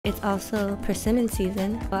It's also persimmon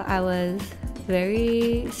season, but I was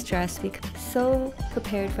very stressed because so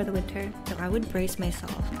prepared for the winter, so I would brace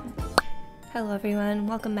myself. Hello everyone,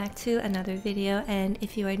 welcome back to another video, and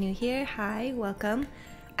if you are new here, hi, welcome.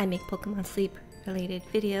 I make Pokemon sleep related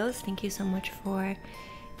videos. Thank you so much for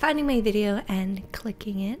finding my video and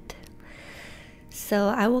clicking it. So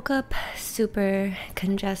I woke up super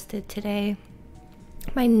congested today.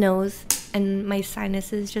 My nose and my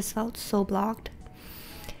sinuses just felt so blocked.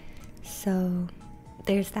 So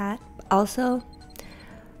there's that. Also,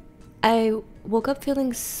 I woke up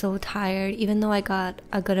feeling so tired even though I got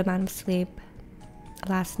a good amount of sleep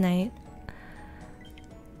last night.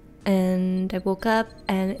 And I woke up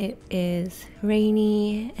and it is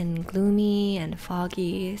rainy and gloomy and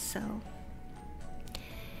foggy, so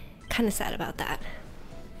kind of sad about that.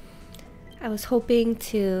 I was hoping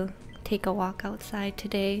to take a walk outside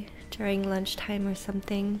today during lunchtime or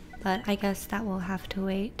something, but I guess that will have to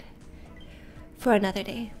wait for another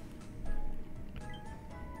day.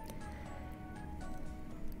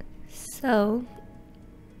 So,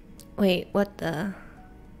 wait, what the?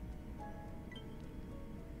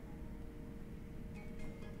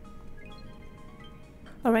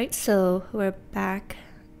 Alright, so we're back.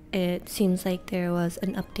 It seems like there was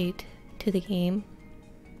an update to the game.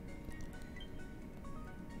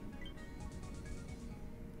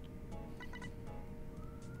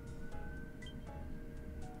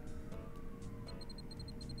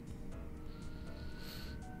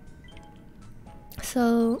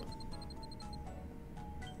 So,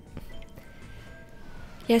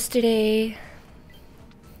 yesterday,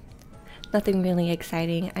 nothing really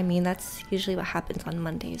exciting. I mean, that's usually what happens on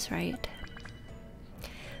Mondays, right?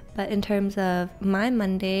 But in terms of my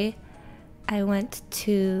Monday, I went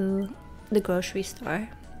to the grocery store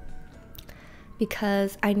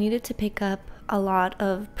because I needed to pick up a lot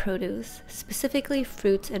of produce, specifically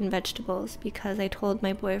fruits and vegetables, because I told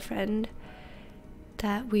my boyfriend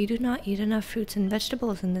that we do not eat enough fruits and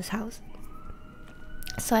vegetables in this house.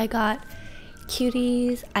 So I got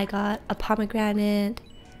cuties, I got a pomegranate,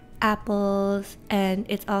 apples, and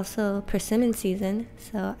it's also persimmon season,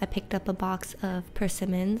 so I picked up a box of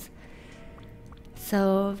persimmons.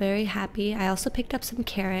 So very happy. I also picked up some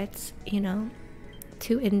carrots, you know,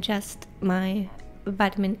 to ingest my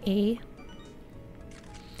vitamin A.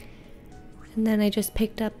 And then I just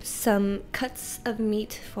picked up some cuts of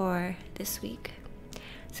meat for this week.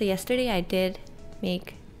 So yesterday I did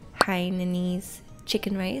make Hainanese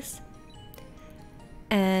chicken rice,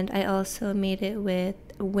 and I also made it with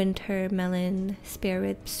winter melon spare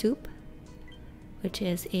rib soup, which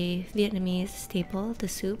is a Vietnamese staple, the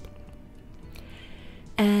soup.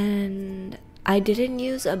 And I didn't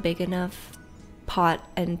use a big enough pot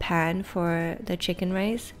and pan for the chicken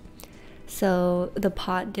rice, so the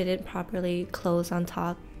pot didn't properly close on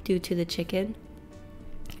top due to the chicken,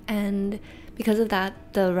 and because of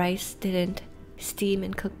that the rice didn't steam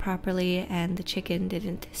and cook properly and the chicken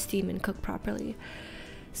didn't steam and cook properly.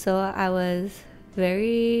 So I was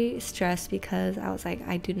very stressed because I was like,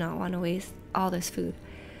 I do not want to waste all this food.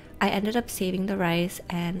 I ended up saving the rice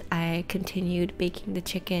and I continued baking the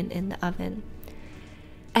chicken in the oven,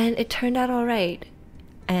 and it turned out all right,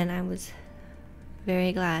 and I was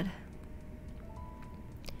very glad.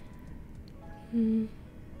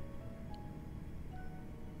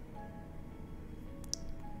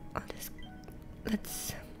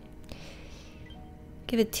 Let's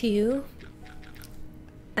give it to you.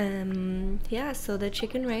 Yeah, so the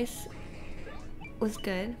chicken rice was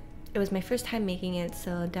good. It was my first time making it,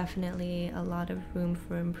 so definitely a lot of room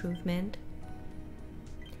for improvement.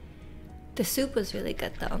 The soup was really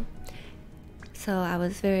good though, so I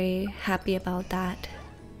was very happy about that.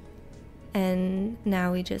 And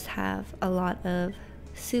now we just have a lot of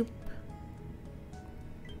soup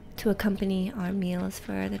to accompany our meals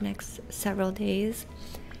for the next several days,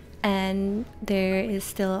 and there is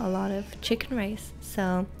still a lot of chicken rice,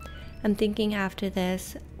 so I'm thinking after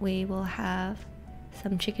this we will have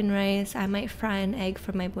some chicken rice. I might fry an egg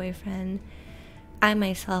for my boyfriend. I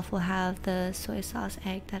myself will have the soy sauce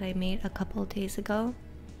egg that I made a couple days ago,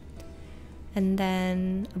 and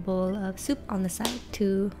then a bowl of soup on the side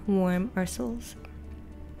to warm our souls.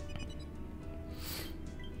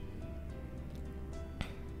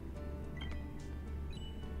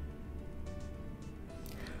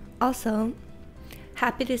 Also,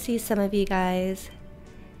 happy to see some of you guys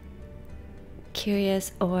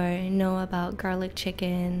curious or know about garlic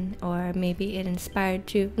chicken, or maybe it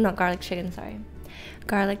inspired you, not garlic chicken, sorry,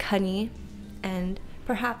 garlic honey, and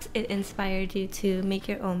perhaps it inspired you to make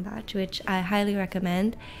your own batch, which I highly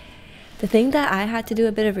recommend. The thing that I had to do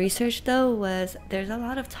a bit of research though was there's a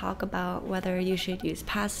lot of talk about whether you should use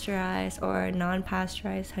pasteurized or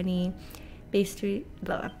non-pasteurized honey. Basically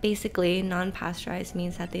non-pasteurized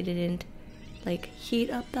means that they didn't like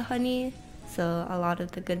heat up the honey, so a lot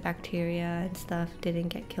of the good bacteria and stuff didn't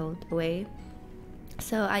get killed away.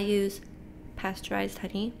 So I use pasteurized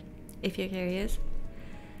honey, if you're curious.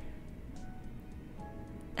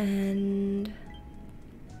 And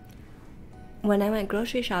when I went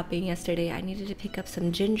grocery shopping yesterday, I needed to pick up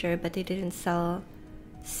some ginger, but they didn't sell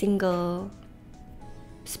single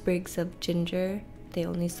sprigs of ginger. They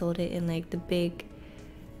only sold it in like the big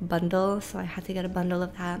bundle, so I had to get a bundle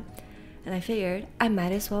of that. And I figured I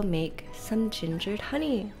might as well make some gingered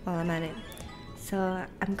honey while I'm at it. So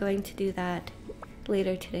I'm going to do that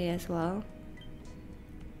later today as well.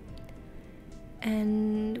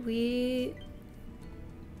 And we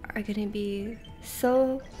are gonna be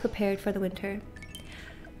so prepared for the winter.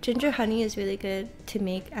 Ginger honey is really good to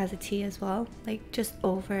make as a tea as well, like just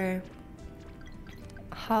over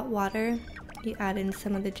hot water. You add in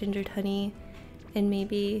some of the gingered honey and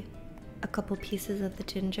maybe a couple pieces of the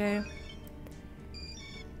ginger,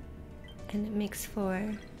 and it makes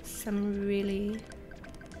for some really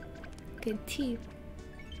good tea.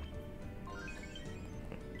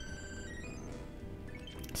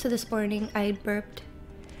 So this morning I burped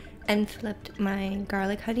and flipped my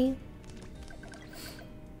garlic honey,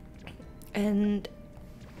 and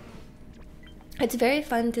it's very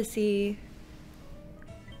fun to see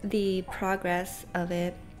the progress of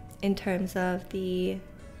it in terms of the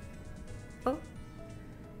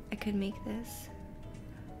I could make this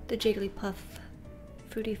the Jigglypuff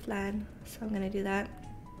fruity flan, so I'm gonna do that.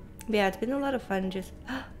 But yeah, it's been a lot of fun. Just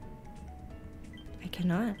I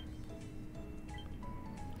cannot.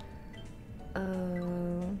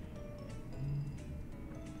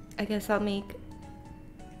 I guess I'll make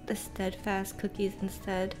the Steadfast cookies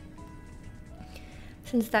instead,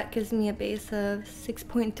 since that gives me a base of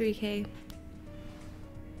 6.3k.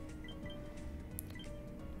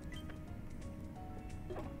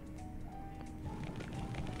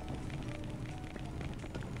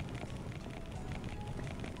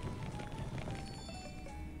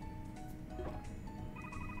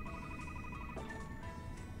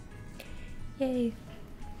 Yay.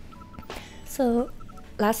 So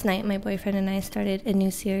last night my boyfriend and I started a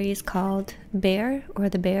new series called Bear, or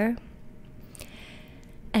The Bear.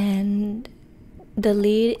 And the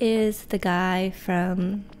lead is the guy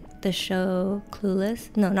from the show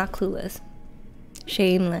Clueless. No, not Clueless.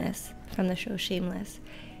 Shameless. From the show Shameless.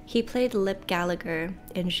 He played Lip Gallagher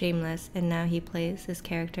in Shameless, and now he plays this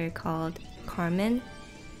character called Carmen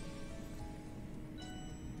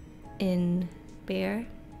in Bear.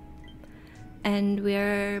 And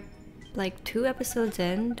we're like 2 episodes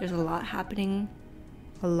in. There's a lot happening,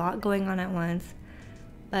 a lot going on at once,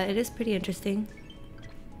 but it is pretty interesting.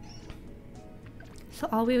 So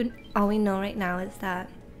all we know right now is that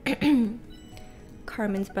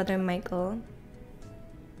Carmen's brother Michael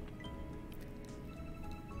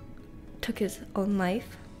took his own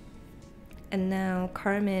life, and now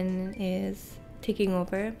Carmen is taking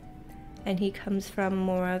over, and he comes from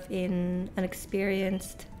more of an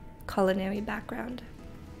experienced culinary background.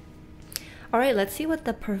 Alright, let's see what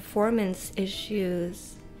the performance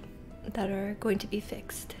issues that are going to be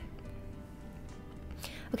fixed.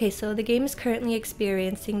 Okay, so the game is currently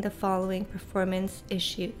experiencing the following performance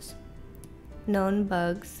issues. Known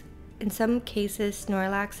bugs. In some cases,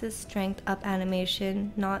 Snorlax's strength up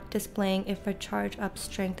animation not displaying if a charge up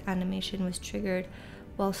strength animation was triggered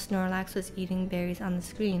while Snorlax was eating berries on the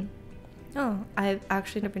screen. Oh, I've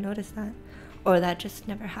actually never noticed that. Or that just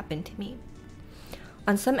never happened to me.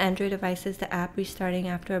 On some Android devices, the app restarting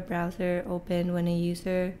after a browser opened when a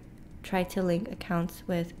user tried to link accounts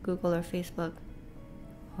with Google or Facebook.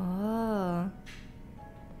 Oh.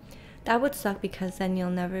 That would suck, because then you'll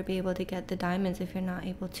never be able to get the diamonds if you're not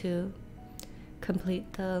able to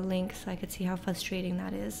complete the link, so I could see how frustrating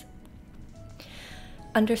that is.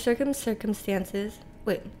 Under certain circumstances,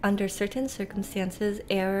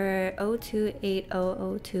 error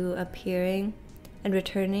 028002 appearing and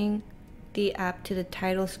returning the app to the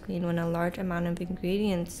title screen when a large amount of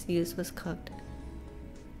ingredients used was cooked.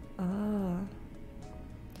 Oh.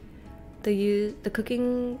 The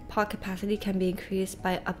cooking pot capacity can be increased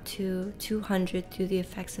by up to 200 through the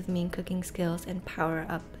effects of main cooking skills and power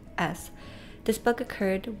up S. This bug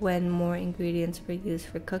occurred when more ingredients were used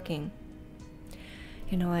for cooking.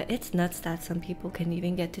 You know what, it's nuts that some people can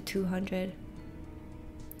even get to 200.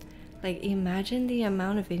 Like, imagine the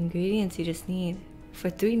amount of ingredients you just need for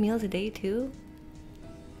 3 meals a day too.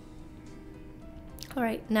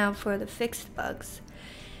 Alright, now for the fixed bugs.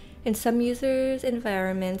 In some users'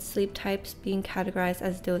 environments, sleep types being categorized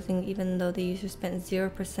as dozing even though the user spent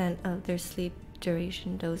 0% of their sleep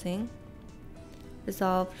duration dozing.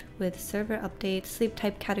 Resolved with server updates, sleep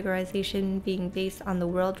type categorization being based on the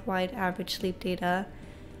worldwide average sleep data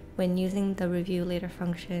when using the review later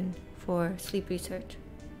function for sleep research.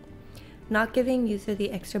 Not giving user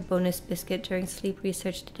the extra bonus biscuit during sleep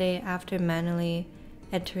research today after manually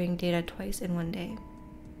entering data twice in one day.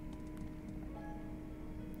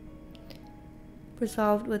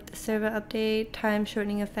 Resolved with the server update, time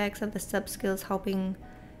shortening effects of the sub-skills helping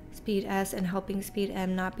speed S and helping speed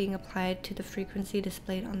M not being applied to the frequency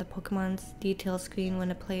displayed on the Pokemon's detail screen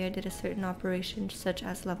when a player did a certain operation such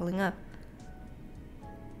as leveling up.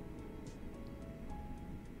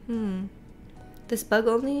 This bug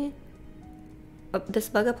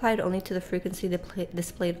applied only to the frequency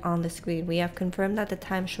displayed on the screen. We have confirmed that the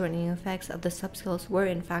time shortening effects of the sub-skills were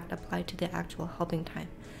in fact applied to the actual helping time.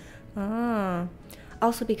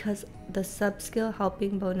 Also, because the sub-skill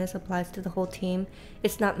helping bonus applies to the whole team,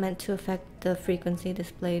 it's not meant to affect the frequency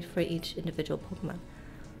displayed for each individual Pokemon.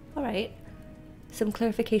 Alright, some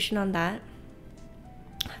clarification on that.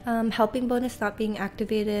 Helping bonus not being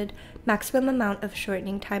activated, maximum amount of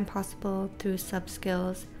shortening time possible through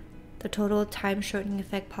sub-skills. The total time shortening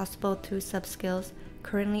effect possible through sub-skills.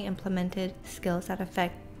 Currently implemented skills that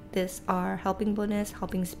affect this are helping bonus,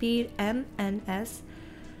 helping speed, M and S.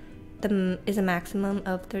 Is a maximum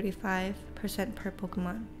of 35% per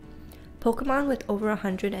Pokemon. Pokemon with over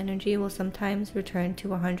 100 energy will sometimes return to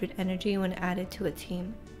 100 energy when added to a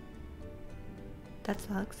team. That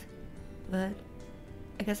sucks, but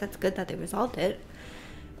I guess that's good that they resolved it.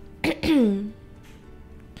 In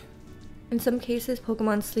some cases,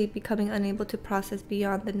 Pokemon sleep, becoming unable to process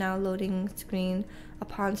beyond the now loading screen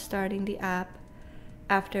upon starting the app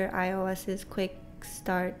after iOS's quick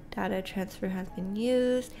start data transfer has been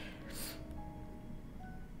used.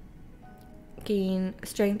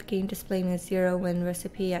 Strength gain displaying as 0 when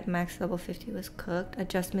recipe at max level 50 was cooked.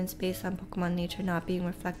 Adjustments based on Pokemon nature not being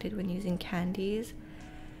reflected when using candies.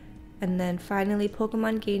 And then finally,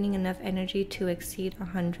 Pokemon gaining enough energy to exceed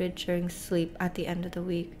 100 during sleep at the end of the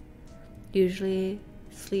week. Usually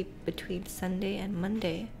sleep between Sunday and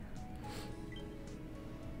Monday.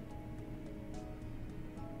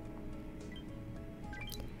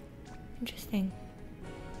 Interesting.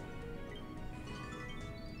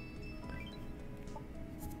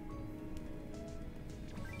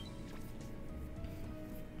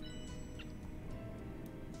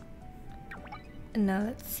 And now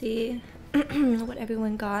let's see what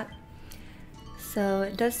everyone got. So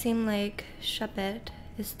it does seem like Chit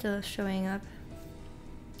is still showing up,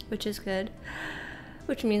 which is good.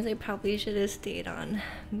 Which means I probably should have stayed on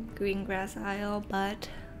Green Grass Isle, but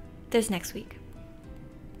there's next week.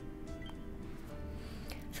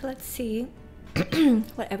 So let's see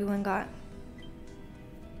what everyone got.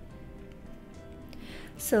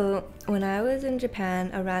 So when I was in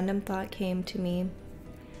Japan, a random thought came to me.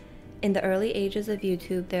 In the early ages of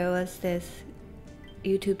YouTube, there was this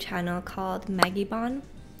YouTube channel called Magibon.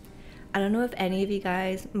 I don't know if any of you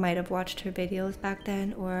guys might have watched her videos back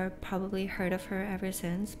then or probably heard of her ever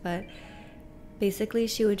since, but basically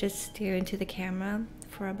she would just stare into the camera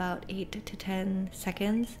for about 8 to 10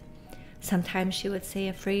 seconds. Sometimes she would say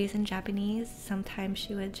a phrase in Japanese, sometimes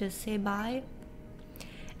she would just say bye,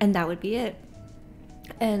 and that would be it.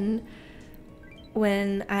 And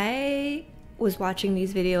when I was watching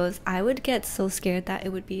these videos, I would get so scared that it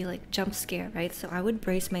would be like jump scare, right? So I would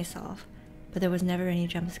brace myself, but there was never any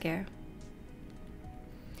jump scare.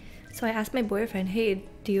 So I asked my boyfriend, hey,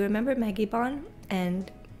 do you remember Magibon?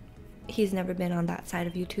 And he's never been on that side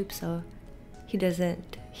of YouTube, so he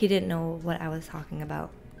didn't know what I was talking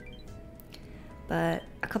about. But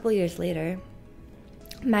a couple years later,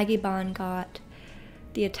 Magibon got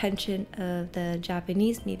the attention of the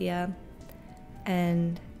Japanese media,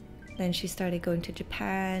 and then she started going to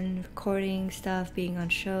Japan, recording stuff, being on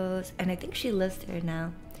shows, and I think she lives there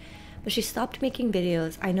now. But she stopped making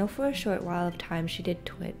videos. I know for a short while of time she did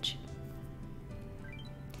Twitch.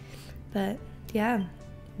 But yeah,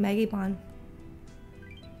 Magibon.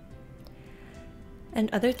 And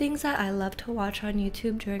other things that I love to watch on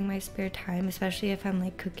YouTube during my spare time, especially if I'm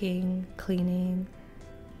like cooking, cleaning,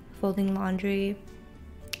 folding laundry,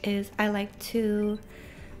 is I like to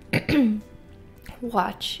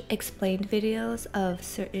watch explained videos of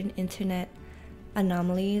certain internet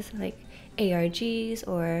anomalies like ARGs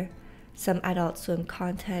or some Adult Swim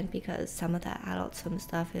content, because some of that Adult Swim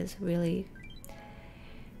stuff is really,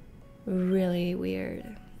 really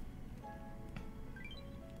weird.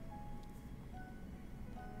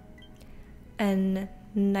 And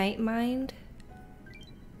Nightmind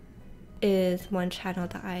is one channel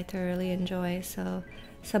that I thoroughly enjoy. So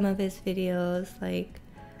some of his videos, like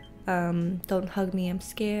Don't Hug Me, I'm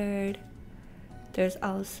Scared. There's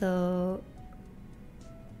also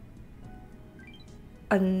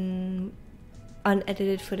unedited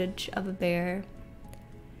footage of a bear,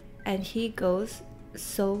 and he goes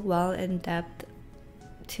so well in depth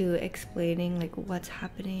to explaining like what's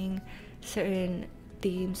happening, certain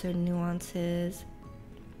themes or nuances.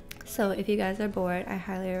 So if you guys are bored, I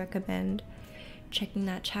highly recommend checking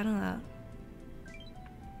that channel out.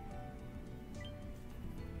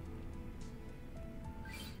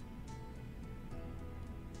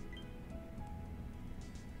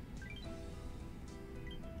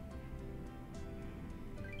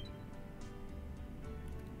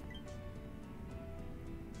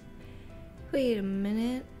 Wait a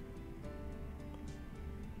minute.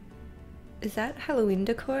 Is that Halloween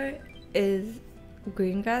decor? Is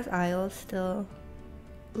Greengrass Isle still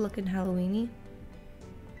looking Halloweeny?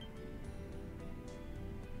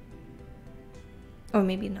 Or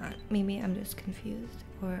maybe not. Maybe I'm just confused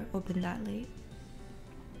or opened that late.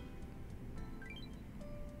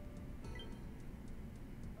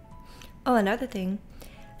 Oh, another thing.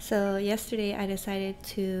 So yesterday I decided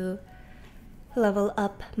to level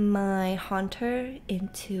up my Haunter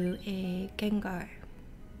into a Gengar.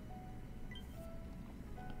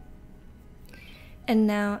 And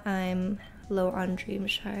now I'm low on Dream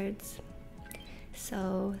Shards.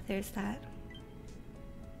 So there's that.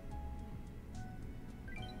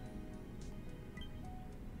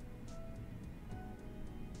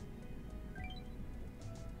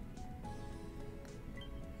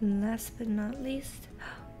 And last but not least,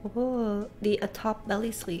 oh, the Atop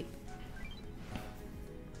Belly Sleep.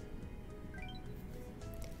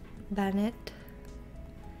 Bannet.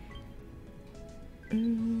 So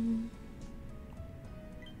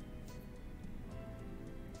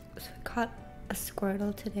I caught a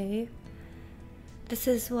Squirtle today. This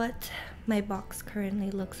is what my box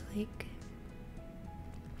currently looks like.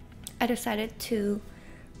 I decided to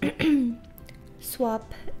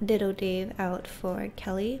swap Ditto Dave out for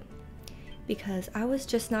Kelly because I was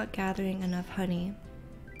just not gathering enough honey.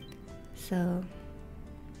 So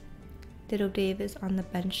Ditto Dave is on the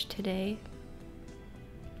bench today.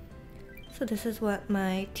 So this is what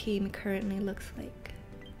my team currently looks like.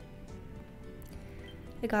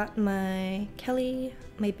 I got my Kelly,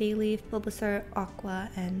 my Bayleaf, Bulbasaur, Aqua,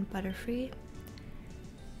 and Butterfree.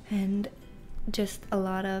 And just a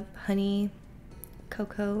lot of honey,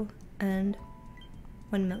 cocoa, and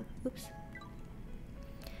 1 milk. Oops.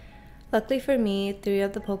 Luckily for me, 3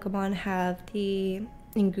 of the Pokemon have the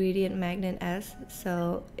ingredient magnet S,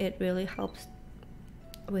 so it really helps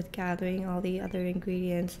with gathering all the other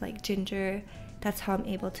ingredients like ginger. That's how I'm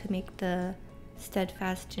able to make the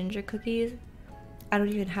steadfast ginger cookies. I don't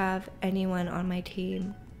even have anyone on my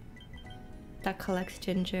team that collects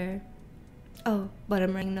ginger. Oh, but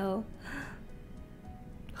I'm running though.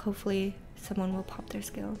 Hopefully someone will pop their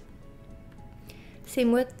skill.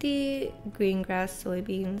 Same with the green grass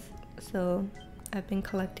soybeans, so I've been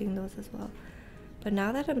collecting those as well. But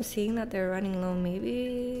now that I'm seeing that they're running low,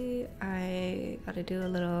 maybe I gotta do a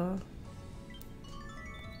little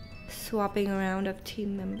swapping around of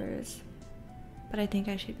team members. But I think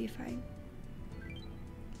I should be fine.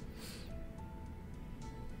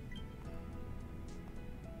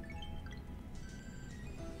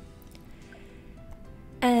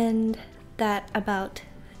 And that about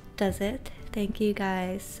does it. Thank you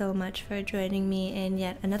guys so much for joining me in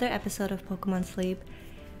yet another episode of Pokemon Sleep.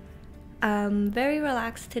 I'm very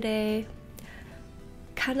relaxed today,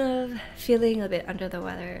 kind of feeling a bit under the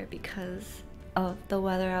weather because of the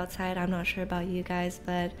weather outside. I'm not sure about you guys,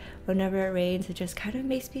 but whenever it rains, it just kind of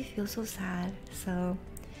makes me feel so sad. So I'm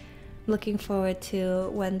looking forward to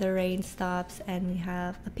when the rain stops and we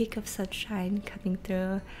have a peak of sunshine coming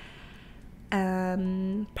through.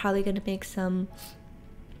 Probably gonna make some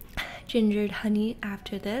gingered honey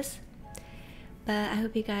after this. But I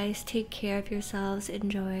hope you guys take care of yourselves,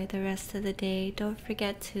 enjoy the rest of the day. Don't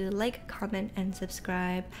forget to like, comment, and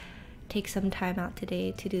subscribe. Take some time out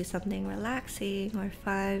today to do something relaxing or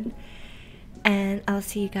fun. And I'll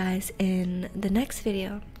see you guys in the next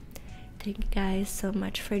video. Thank you guys so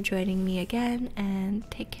much for joining me again, and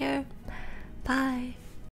take care. Bye.